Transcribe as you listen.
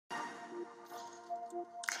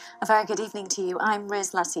A very good evening to you. I'm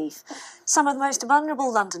Riz Latif. Some of the most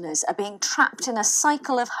vulnerable Londoners are being trapped in a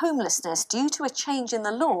cycle of homelessness due to a change in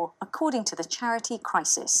the law, according to the charity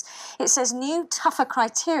Crisis. It says new, tougher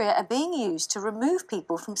criteria are being used to remove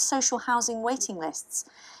people from social housing waiting lists.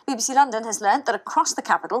 BBC London has learnt that across the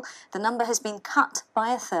capital, the number has been cut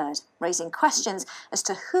by a third, raising questions as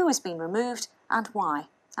to who has been removed and why.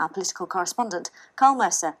 Our political correspondent, Carl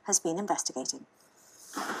Mercer, has been investigating.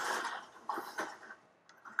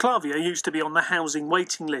 Clavia used to be on the housing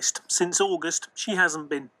waiting list. Since August, she hasn't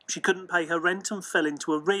been. She couldn't pay her rent and fell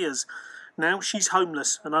into arrears. Now she's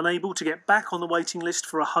homeless and unable to get back on the waiting list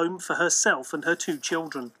for a home for herself and her 2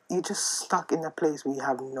 children. You're just stuck in a place where you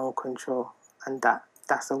have no control, and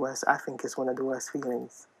that's the worst. I think it's one of the worst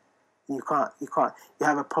feelings. You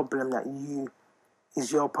have a problem that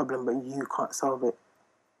is your problem, but you can't solve it.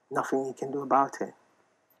 Nothing you can do about it.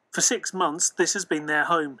 For 6 months, this has been their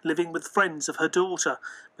home, living with friends of her daughter,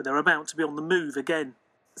 but they're about to be on the move again.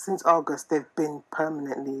 Since August, they've been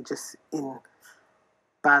permanently just in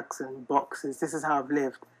bags and boxes. This is how I've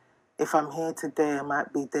lived. If I'm here today, I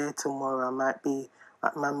might be there tomorrow. I might be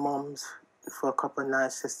at my mum's for a couple of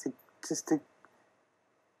nights just to...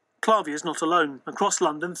 Clavia's not alone. Across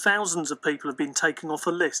London, thousands of people have been taken off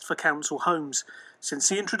a list for council homes since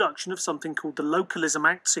the introduction of something called the Localism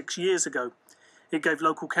Act 6 years ago. It gave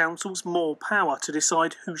local councils more power to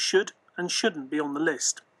decide who should and shouldn't be on the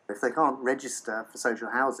list. If they can't register for social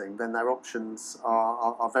housing, then their options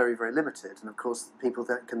are very, very limited. And of course, people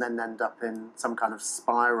that can then end up in some kind of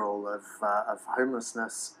spiral of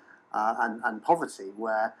homelessness and poverty,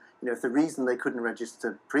 where, you know, if the reason they couldn't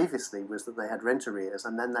register previously was that they had rent arrears,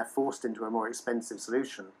 and then they're forced into a more expensive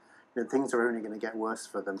solution, you know, things are only going to get worse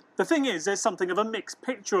for them. The thing is, there's something of a mixed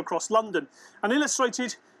picture across London, and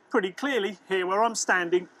illustrated pretty clearly here where I'm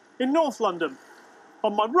standing in North London.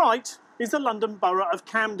 On my right is the London Borough of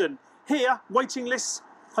Camden. Here, waiting lists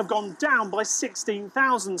have gone down by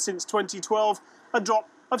 16,000 since 2012, a drop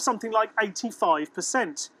of something like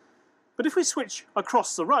 85%. But if we switch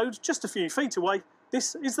across the road, just a few feet away,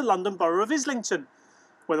 this is the London Borough of Islington,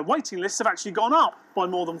 where the waiting lists have actually gone up by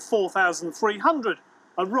more than 4,300,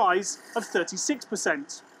 a rise of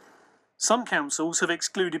 36%. Some councils have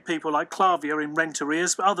excluded people like Clavia in rent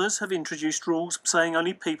arrears, but others have introduced rules saying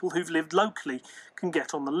only people who've lived locally can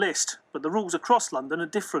get on the list. But the rules across London are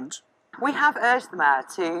different. We have urged the Mayor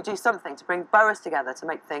to do something to bring boroughs together to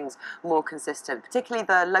make things more consistent, particularly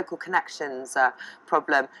the local connections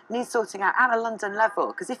problem needs sorting out at a London level,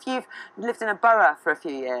 because if you've lived in a borough for a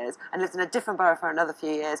few years and lived in a different borough for another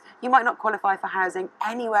few years, you might not qualify for housing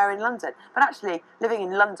anywhere in London, but actually living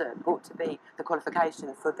in London ought to be the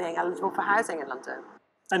qualification for being eligible for housing in London.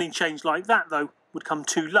 Any change like that, though, would come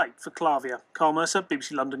too late for Clavia. Carl Mercer,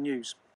 BBC London News.